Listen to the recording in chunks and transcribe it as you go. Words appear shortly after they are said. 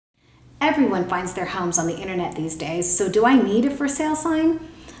Everyone finds their homes on the internet these days, so do I need a for sale sign?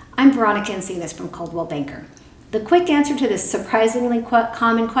 I'm Veronica Encinas from Coldwell Banker. The quick answer to this surprisingly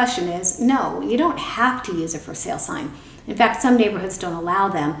common question is no, you don't have to use a for sale sign. In fact, some neighborhoods don't allow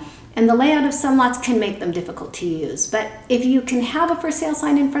them, and the layout of some lots can make them difficult to use. But if you can have a for sale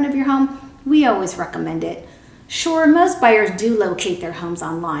sign in front of your home, we always recommend it. Sure, most buyers do locate their homes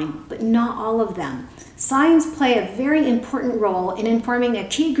online, but not all of them. Signs play a very important role in informing a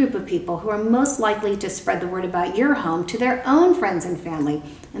key group of people who are most likely to spread the word about your home to their own friends and family,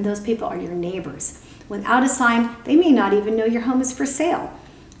 and those people are your neighbors. Without a sign, they may not even know your home is for sale.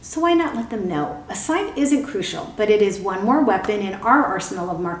 So why not let them know? A sign isn't crucial, but it is one more weapon in our arsenal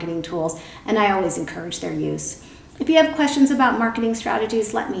of marketing tools, and I always encourage their use. If you have questions about marketing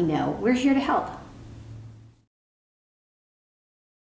strategies, let me know. We're here to help.